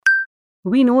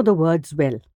We know the words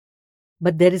well,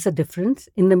 but there is a difference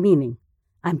in the meaning.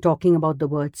 I'm talking about the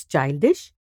words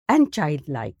childish and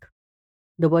childlike.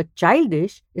 The word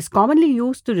childish is commonly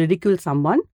used to ridicule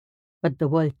someone, but the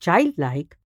word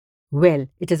childlike, well,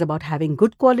 it is about having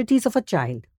good qualities of a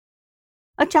child.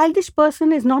 A childish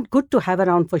person is not good to have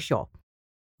around for sure.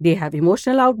 They have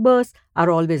emotional outbursts, are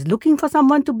always looking for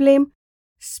someone to blame,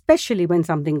 especially when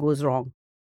something goes wrong.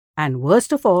 And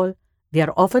worst of all, they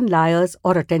are often liars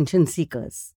or attention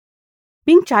seekers.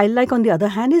 Being childlike, on the other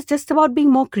hand, is just about being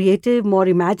more creative, more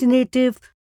imaginative,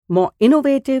 more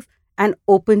innovative, and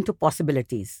open to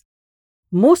possibilities.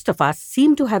 Most of us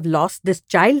seem to have lost this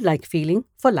childlike feeling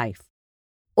for life.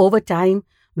 Over time,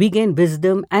 we gain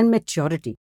wisdom and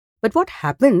maturity. But what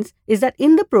happens is that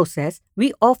in the process,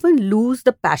 we often lose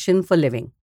the passion for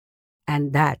living.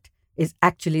 And that is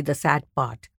actually the sad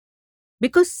part.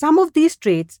 Because some of these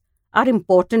traits are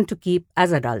important to keep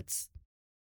as adults.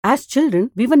 As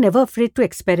children, we were never afraid to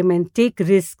experiment, take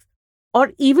risks,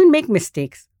 or even make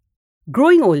mistakes.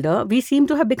 Growing older, we seem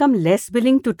to have become less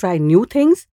willing to try new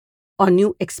things or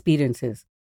new experiences.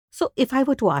 So, if I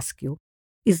were to ask you,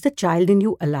 is the child in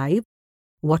you alive?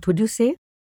 What would you say?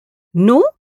 No?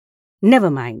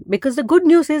 Never mind, because the good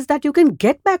news is that you can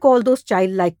get back all those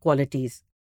childlike qualities.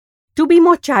 To be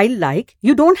more childlike,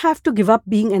 you don't have to give up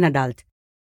being an adult.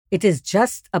 It is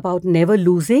just about never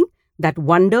losing that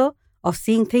wonder of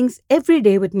seeing things every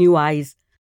day with new eyes,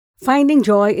 finding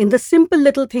joy in the simple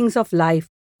little things of life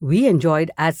we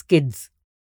enjoyed as kids.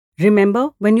 Remember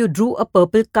when you drew a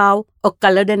purple cow or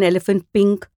colored an elephant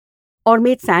pink or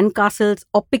made sandcastles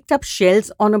or picked up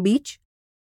shells on a beach?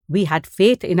 We had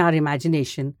faith in our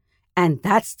imagination, and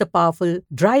that's the powerful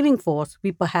driving force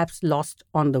we perhaps lost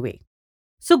on the way.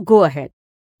 So go ahead.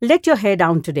 Let your hair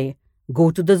down today.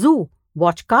 Go to the zoo.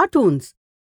 Watch cartoons.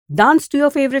 Dance to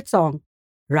your favorite song.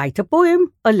 Write a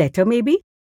poem, a letter maybe.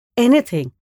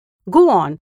 Anything. Go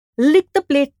on. Lick the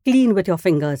plate clean with your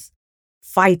fingers.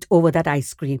 Fight over that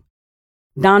ice cream.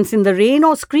 Dance in the rain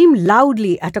or scream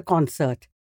loudly at a concert.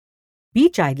 Be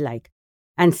childlike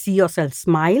and see yourself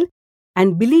smile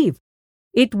and believe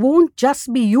it won't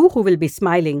just be you who will be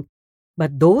smiling,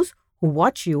 but those who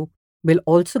watch you will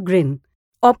also grin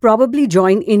or probably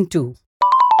join in too.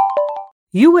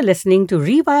 You were listening to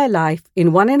Rewire Life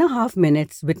in 1.5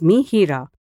 minutes with me, Hira.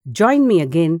 Join me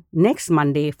again next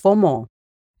Monday for more.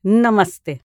 Namaste.